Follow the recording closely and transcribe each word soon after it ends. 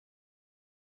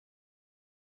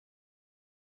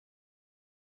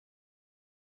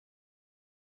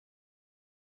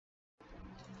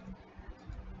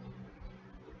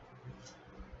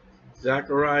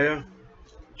Zechariah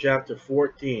chapter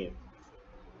 14.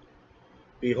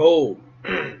 Behold,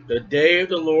 the day of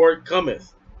the Lord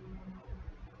cometh,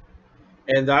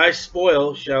 and thy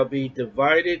spoil shall be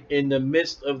divided in the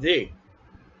midst of thee.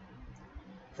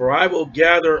 For I will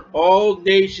gather all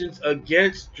nations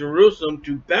against Jerusalem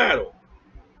to battle.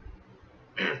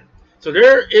 So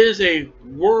there is a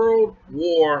world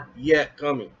war yet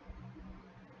coming.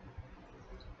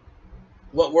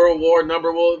 What world war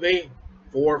number will it be?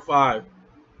 4 or 5.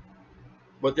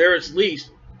 But there is at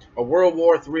least a World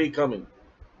War III coming.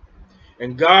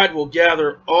 And God will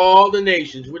gather all the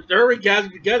nations, which they're already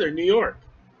gathered together in New York.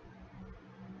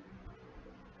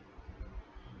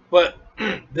 But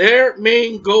their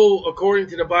main goal, according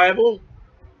to the Bible,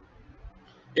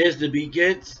 is to be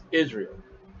against Israel.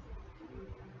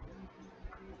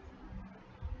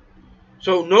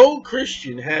 So no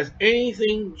Christian has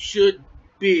anything should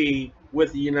be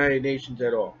with the United Nations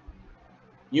at all.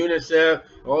 UNICEF,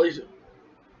 all these.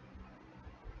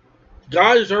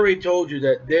 God has already told you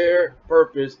that their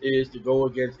purpose is to go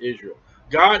against Israel.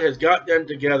 God has got them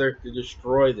together to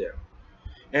destroy them.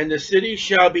 And the city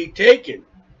shall be taken.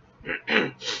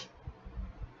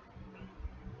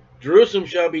 Jerusalem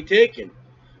shall be taken.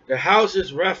 The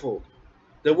houses rifled.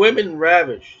 The women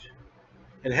ravished.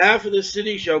 And half of the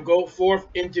city shall go forth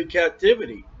into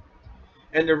captivity.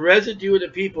 And the residue of the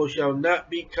people shall not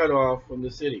be cut off from the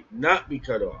city. Not be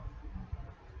cut off.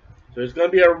 So there's going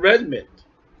to be a remnant.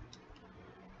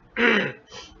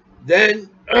 Then,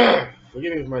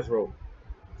 forgive me for my throat.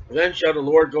 Then shall the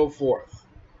Lord go forth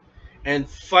and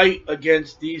fight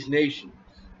against these nations.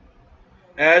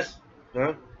 Against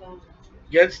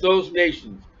those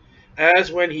nations.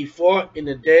 As when he fought in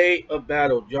the day of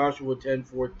battle. Joshua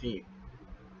 10:14.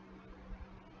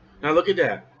 Now look at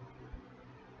that.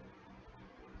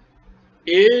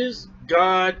 Is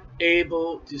God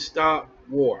able to stop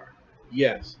war?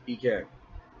 Yes, he can.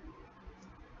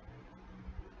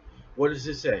 What does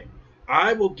it say?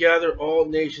 I will gather all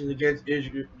nations against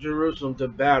Jerusalem to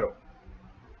battle.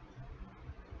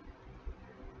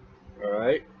 All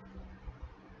right.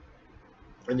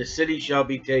 And the city shall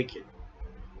be taken.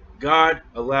 God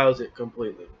allows it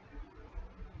completely.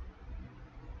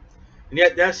 And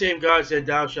yet that same God said,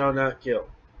 thou shalt not kill.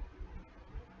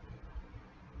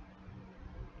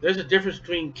 There's a difference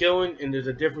between killing and there's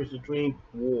a difference between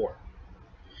war.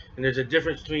 And there's a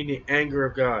difference between the anger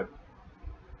of God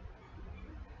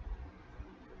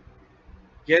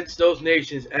against those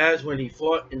nations as when he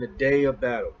fought in the day of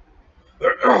battle.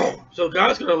 So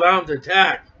God's going to allow them to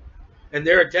attack. And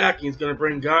their attacking is going to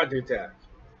bring God to attack.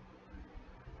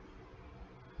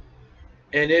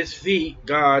 And his feet,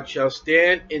 God, shall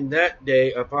stand in that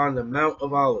day upon the Mount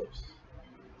of Olives,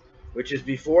 which is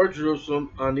before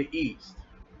Jerusalem on the east.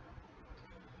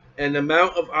 And the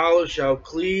Mount of Olives shall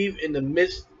cleave in the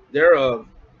midst thereof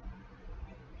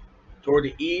toward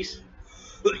the east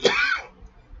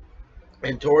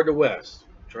and toward the west.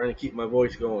 I'm trying to keep my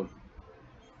voice going.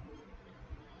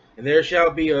 And there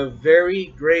shall be a very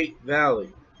great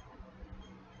valley.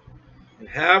 And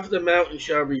half of the mountain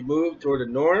shall be moved toward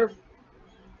the north,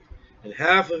 and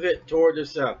half of it toward the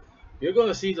south. You're going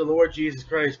to see the Lord Jesus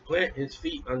Christ plant his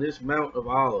feet on this Mount of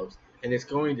Olives, and it's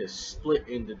going to split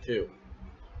into two.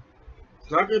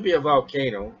 It's not going to be a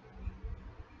volcano.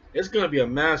 It's going to be a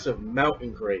massive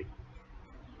mountain quake.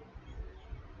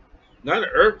 Not an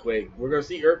earthquake. We're going to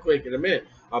see earthquake in a minute.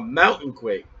 A mountain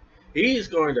quake. He's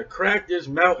going to crack this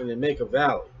mountain and make a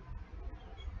valley.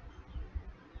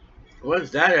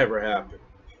 When's that ever happened?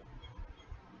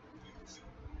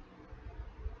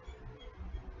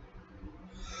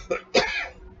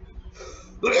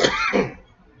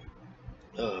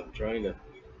 I'm trying to.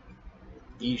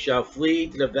 Ye shall flee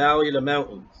to the valley of the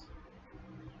mountains.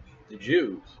 The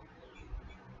Jews.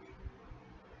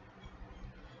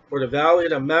 For the valley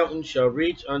of the mountains shall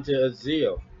reach unto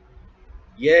Azeel.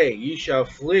 Yea, ye shall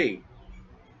flee.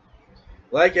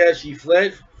 Like as ye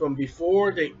fled from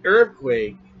before the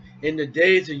earthquake in the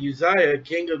days of Uzziah,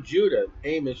 king of Judah.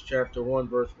 Amos chapter 1,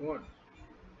 verse 1.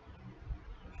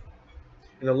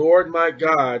 And the Lord my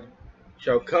God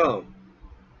shall come.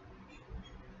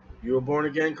 You were born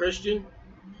again, Christian?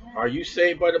 Are you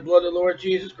saved by the blood of the Lord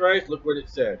Jesus Christ? Look what it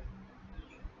said.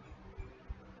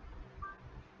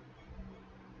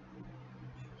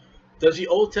 Does the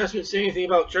Old Testament say anything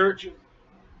about church?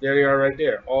 There they are right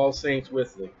there. All saints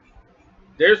with thee.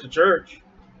 There's the church.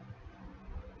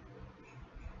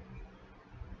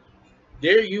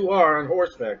 There you are on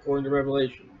horseback, according to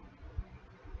Revelation.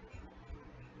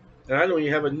 And I don't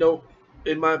even have a note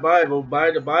in my Bible,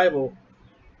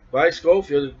 by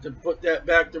Schofield, to put that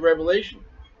back to Revelation.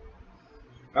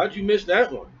 How'd you miss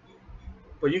that one?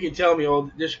 But you can tell me,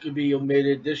 oh, this could be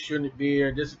omitted, this shouldn't be,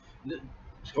 or this.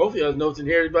 Schofield has notes in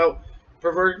here about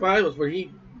perverted Bibles, but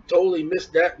he totally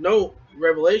missed that note.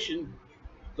 Revelation,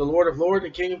 the Lord of Lords, the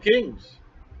King of Kings.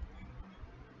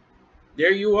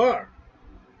 There you are.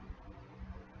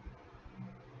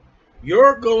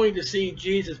 You're going to see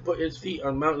Jesus put his feet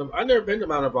on Mount of. I've never been to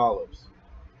Mount of Olives.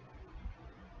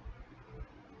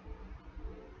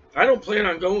 I don't plan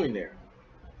on going there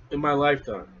in my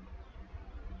lifetime.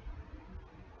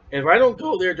 And if I don't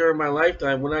go there during my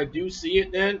lifetime, when I do see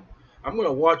it then, I'm going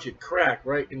to watch it crack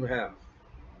right in half.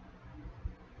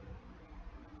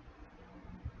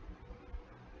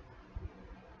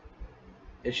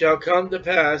 It shall come to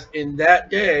pass in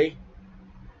that day,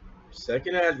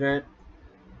 second advent,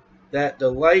 that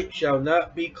the light shall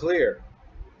not be clear,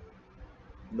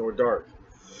 nor dark.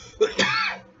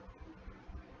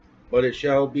 But it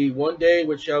shall be one day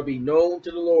which shall be known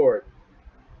to the Lord,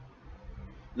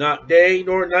 not day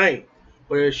nor night,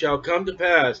 but it shall come to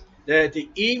pass that at the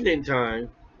evening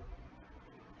time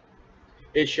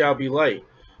it shall be light.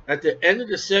 At the end of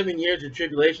the 7 years of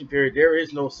tribulation period, there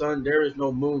is no sun, there is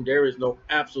no moon, there is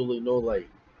absolutely no light.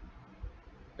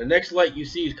 The next light you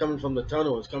see is coming from the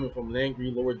tunnel, is coming from an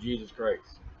angry Lord Jesus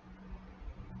Christ.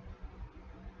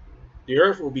 The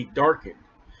earth will be darkened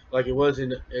like it was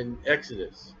in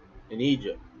Exodus, in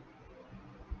Egypt.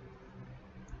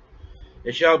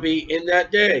 It shall be in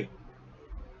that day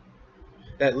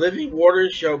that living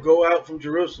waters shall go out from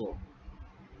Jerusalem,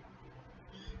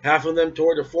 half of them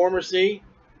toward the former sea,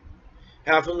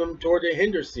 half of them toward the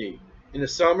hinder sea. In the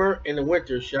summer and the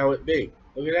winter shall it be.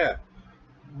 Look at that.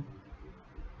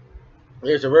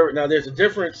 There's a river. Now there's a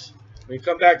difference. When you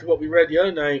come back to what we read the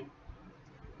other night.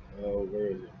 Oh, where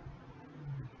is it?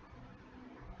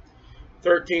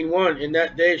 13:1. In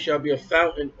that day shall be a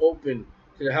fountain open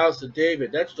to the house of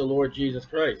David. That's the Lord Jesus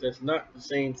Christ. That's not the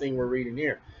same thing we're reading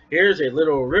here. Here's a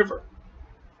little river.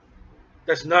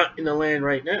 That's not in the land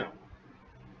right now.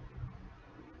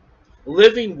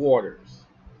 Living waters.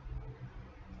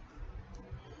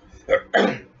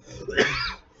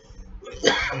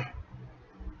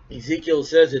 Ezekiel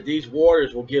says that these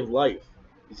waters will give life.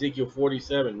 Ezekiel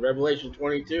 47, Revelation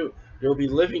 22. There will be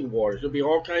living waters. There will be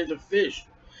all kinds of fish.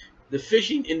 The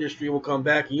fishing industry will come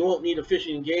back, and you won't need a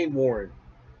fishing and game warrant.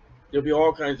 There will be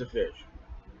all kinds of fish.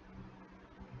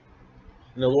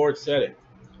 And the Lord said it.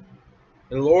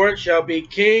 And the Lord shall be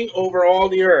king over all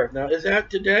the earth. Now, is that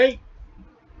today?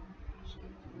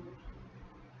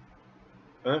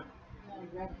 Huh?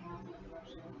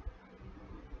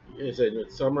 It said in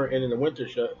the summer and in the winter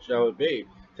shall it be,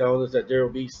 telling us that there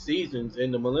will be seasons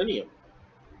in the millennium.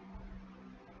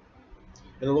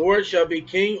 And the Lord shall be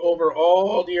king over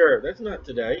all the earth. That's not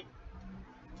today.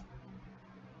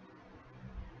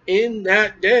 In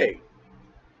that day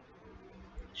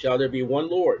shall there be one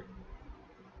Lord,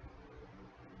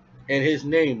 and his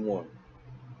name one.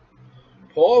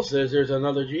 Paul says there's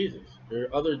another Jesus. There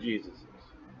are other Jesuses.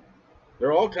 There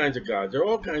are all kinds of gods. There are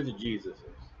all kinds of Jesuses.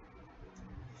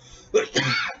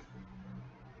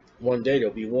 One day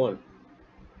there'll be one.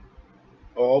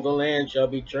 All the land shall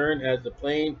be turned as the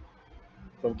plain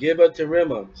from Gibeah to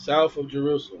Rimmah, south of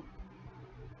Jerusalem.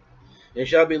 It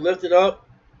shall be lifted up,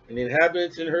 and the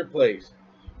inhabitants in her place,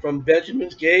 from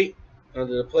Benjamin's gate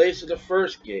unto the place of the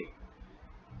first gate,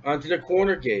 unto the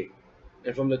corner gate,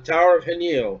 and from the tower of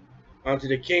Heniel unto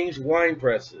the king's wine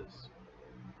presses.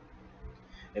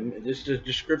 And this is the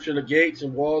description of gates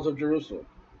and walls of Jerusalem.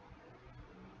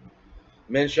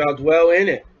 Men shall dwell in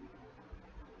it,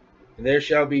 and there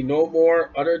shall be no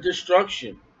more utter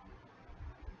destruction.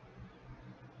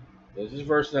 This is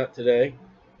verse not today.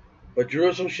 But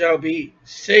Jerusalem shall be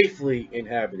safely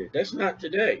inhabited. That's not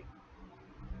today.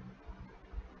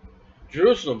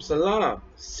 Jerusalem, Salam,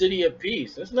 city of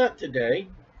peace. That's not today.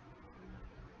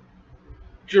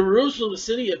 Jerusalem, the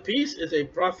city of peace, is a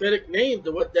prophetic name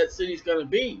to what that city is going to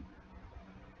be.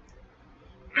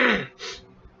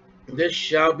 This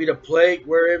shall be the plague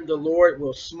wherein the Lord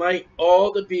will smite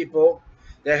all the people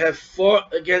that have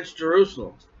fought against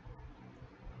Jerusalem.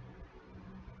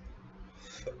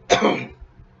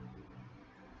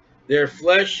 Their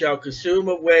flesh shall consume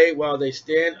away while they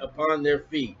stand upon their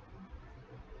feet.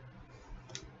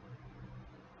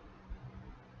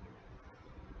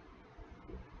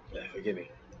 Forgive me.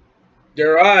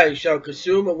 Their eyes shall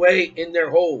consume away in their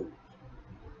holes.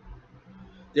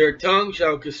 Their tongue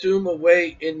shall consume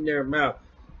away in their mouth.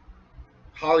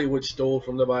 Hollywood stole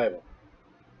from the Bible.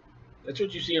 That's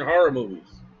what you see in horror movies.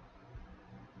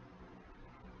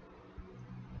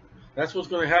 That's what's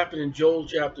going to happen in Joel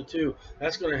chapter 2.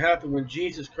 That's going to happen when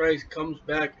Jesus Christ comes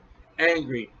back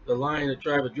angry, the Lion of the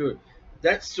tribe of Judah.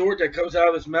 That sword that comes out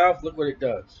of his mouth, look what it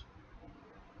does.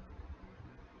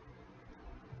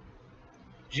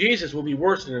 Jesus will be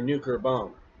worse than a nuclear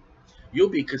bomb. You'll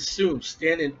be consumed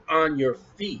standing on your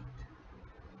feet.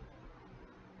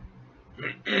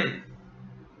 It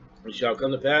shall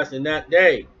come to pass in that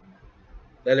day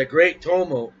that a great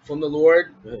tumult from the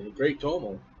Lord,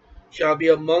 shall be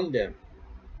among them.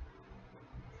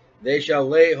 They shall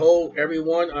lay hold every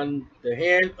one on the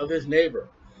hand of his neighbor,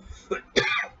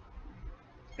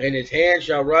 and his hand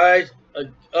shall rise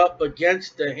up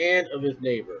against the hand of his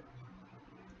neighbor.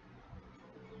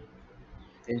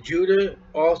 And Judah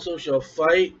also shall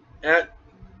fight at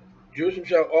Jerusalem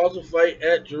shall also fight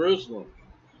at Jerusalem.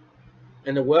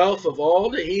 And the wealth of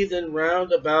all the heathen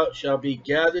round about shall be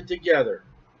gathered together,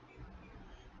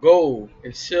 gold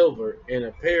and silver and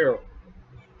apparel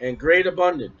and great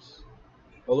abundance.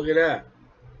 Oh, look at that.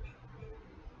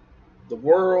 The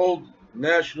World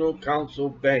National Council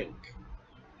Bank.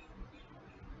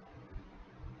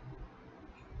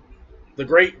 The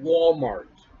great Walmart.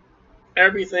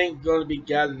 Everything's going to be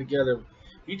gathered together.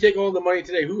 You take all the money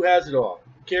today, who has it all?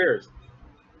 Who cares?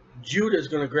 Judah's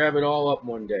going to grab it all up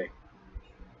one day.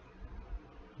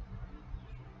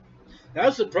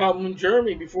 That's the problem in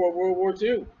Germany before World War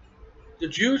II. The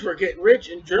Jews were getting rich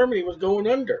and Germany was going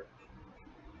under.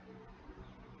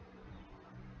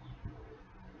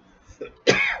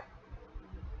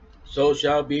 So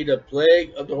shall be the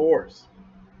plague of the horse,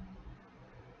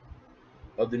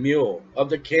 of the mule, of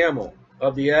the camel,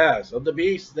 of the ass, of the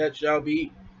beast that shall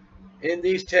be in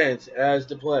these tents as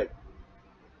the plague.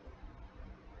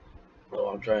 Oh,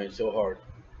 I'm trying so hard.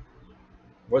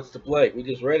 What's the plague? We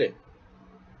just read it.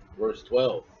 Verse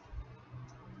 12.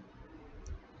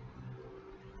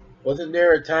 Wasn't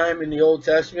there a time in the Old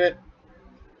Testament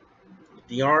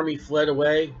the army fled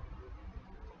away?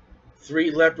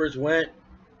 3 lepers went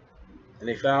and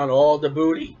they found all the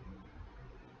booty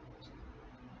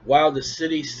while the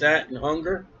city sat in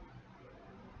hunger.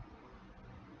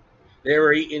 They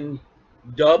were eating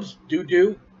doves,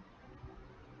 doo-doo.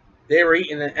 They were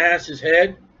eating an ass's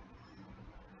head.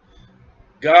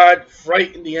 God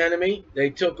frightened the enemy.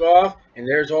 They took off, and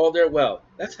there's all their wealth.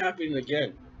 That's happening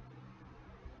again.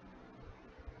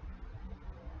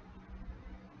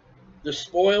 The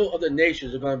spoil of the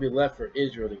nations are going to be left for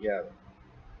Israel to gather.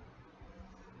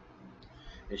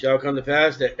 It shall come to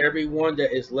pass that every one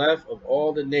that is left of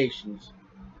all the nations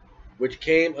which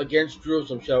came against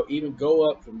Jerusalem shall even go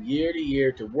up from year to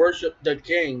year to worship the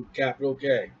King, capital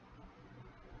K,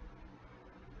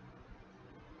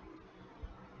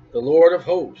 the Lord of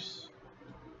hosts.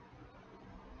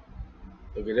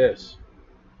 Look at this.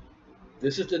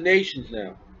 This is the nations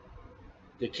now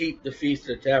to keep the Feast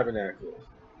of the Tabernacles.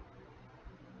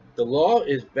 The law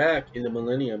is back in the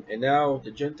millennium, and now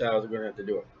the Gentiles are going to have to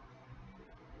do it.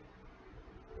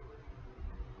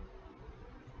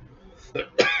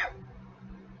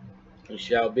 It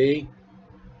shall be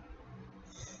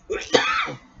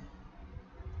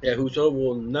that whosoever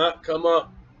will not come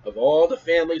up of all the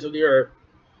families of the earth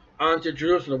unto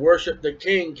Jerusalem to worship the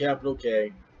King, capital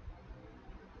K,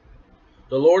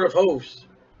 the Lord of hosts,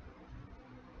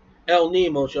 El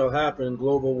Nemo shall happen,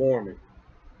 global warming.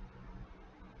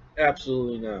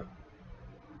 Absolutely not.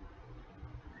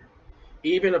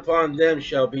 Even upon them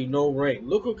shall be no rain.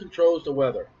 Look who controls the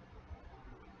weather.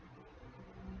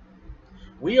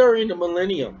 We are in the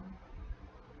millennium.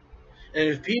 And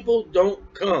if people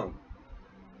don't come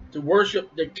to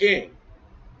worship the King,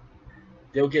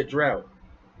 they'll get drought.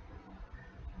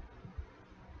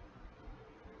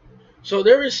 So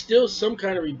there is still some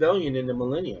kind of rebellion in the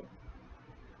millennium.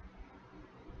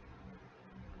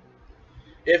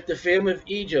 If the family of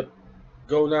Egypt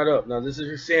go not up. Now this is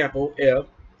an example, if,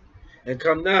 and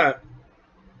come not.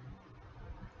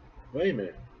 Wait a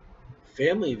minute.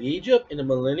 Family of Egypt in the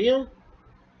millennium?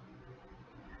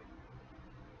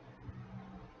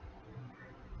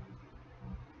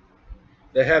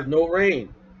 That have no rain,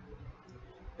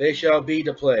 they shall be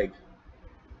the plague,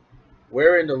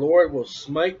 wherein the Lord will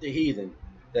smite the heathen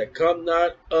that come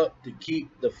not up to keep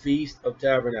the Feast of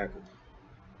Tabernacles.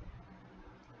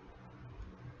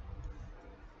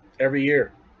 Every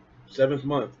year, 7th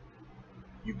month,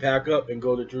 you pack up and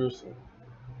go to Jerusalem.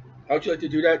 How would you like to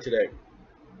do that today?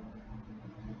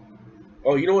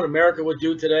 Oh, you know what America would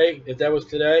do today, if that was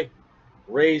today?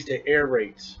 Raise the air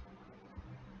rates.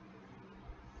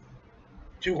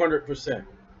 200%.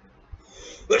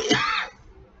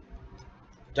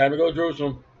 Time to go to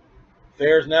Jerusalem.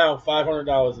 Fares now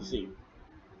 $500 a seat.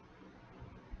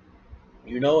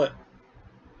 You know it.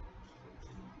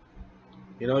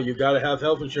 You know, you got to have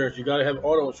health insurance. You got to have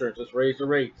auto insurance. Let's raise the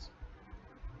rates.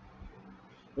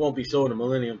 Won't be so in the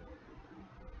millennium.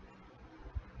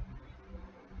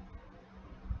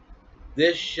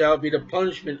 This shall be the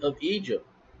punishment of Egypt.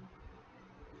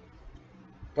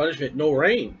 Punishment, no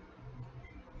rain.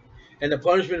 And the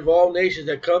punishment of all nations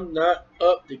that come not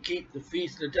up to keep the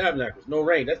feast of the tabernacles. No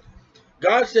rain.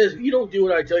 God says, if you don't do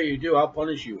what I tell you to do, I'll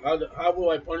punish you. How will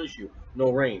I punish you?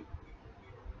 No rain.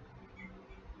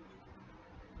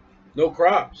 No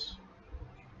crops.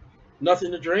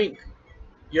 Nothing to drink.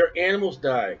 Your animals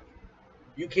die.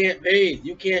 You can't bathe.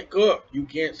 You can't cook. You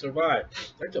can't survive.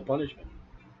 That's a punishment.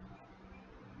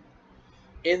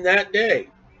 In that day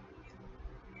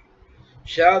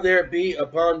shall there be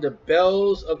upon the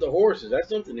bells of the horses. That's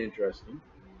something interesting.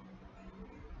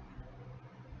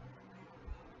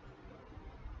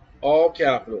 All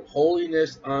capital.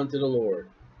 Holiness unto the Lord.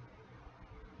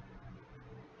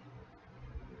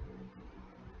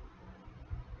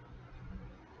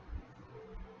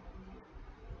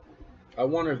 I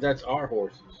wonder if that's our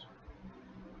horses.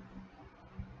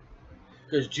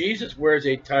 Because Jesus wears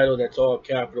a title that's all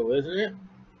capital, isn't it?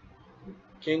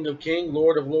 King of Kings,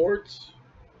 Lord of Lords.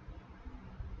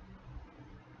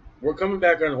 We're coming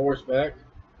back on horseback.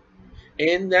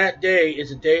 In that day is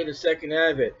the day of the second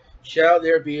advent. Shall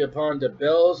there be upon the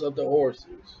bells of the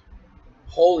horses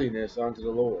holiness unto the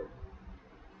Lord.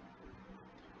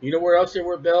 You know where else there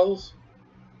were bells?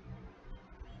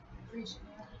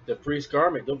 The priest's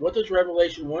garment. What does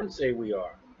Revelation 1 say we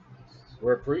are?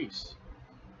 We're priests.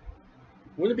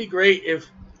 Wouldn't it be great if,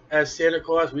 as Santa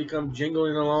Claus, we come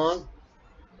jingling along,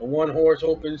 a one-horse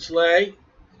open sleigh?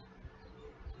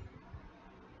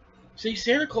 See,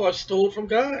 Santa Claus stole from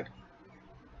God.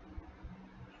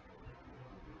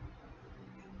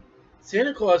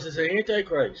 Santa Claus is an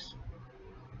antichrist.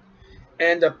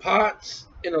 And the pots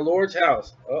in the Lord's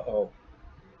house. Uh-oh.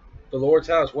 The Lord's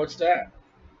house, what's that?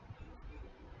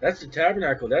 That's the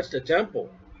tabernacle. That's the temple.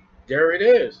 There it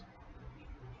is.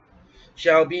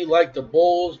 Shall be like the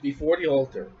bowls before the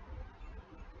altar.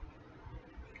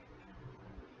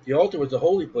 The altar was the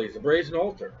holy place, the brazen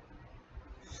altar.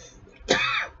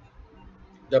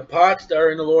 The pots that are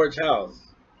in the Lord's house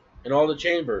and all the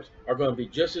chambers are going to be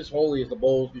just as holy as the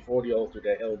bowls before the altar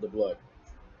that held the blood.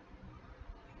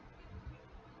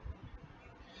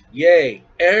 Yea,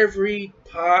 every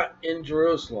pot in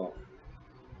Jerusalem.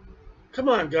 Come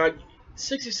on, God.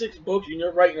 66 books and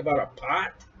you're writing about a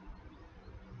pot?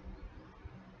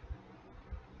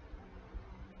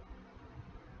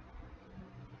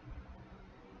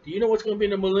 Do you know what's going to be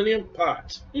in the millennium?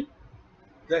 Pots. Does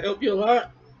that help you a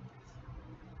lot?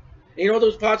 And you know what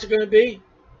those pots are going to be?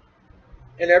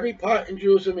 And every pot in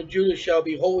Jerusalem and Judah shall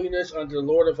be holiness unto the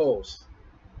Lord of hosts.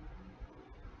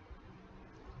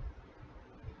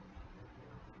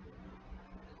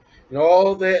 And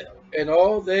all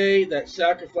they that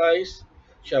sacrifice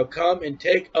shall come and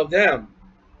take of them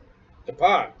the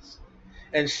pots,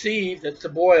 and sieve, that's to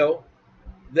boil,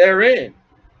 therein.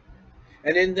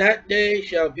 And in that day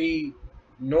shall be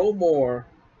no more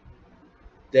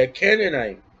the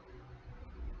Canaanite.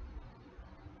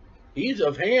 He's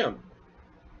of Ham.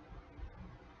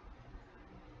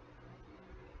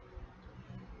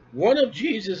 One of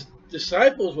Jesus'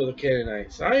 disciples was a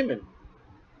Canaanite, Simon.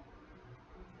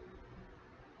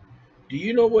 Do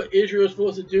you know what Israel was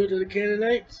supposed to do to the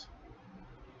Canaanites?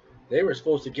 They were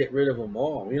supposed to get rid of them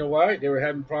all. You know why? They were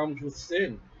having problems with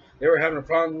sin. They were having a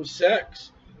problem with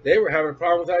sex. They were having a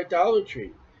problem with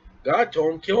idolatry. God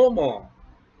told them, kill them all.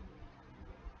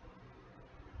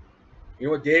 You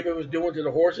know what David was doing to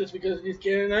the horses because of these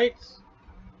Canaanites?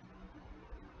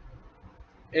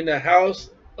 In the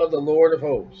house of the Lord of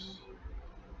hosts.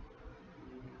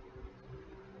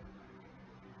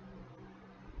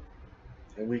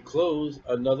 And we close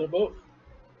another book.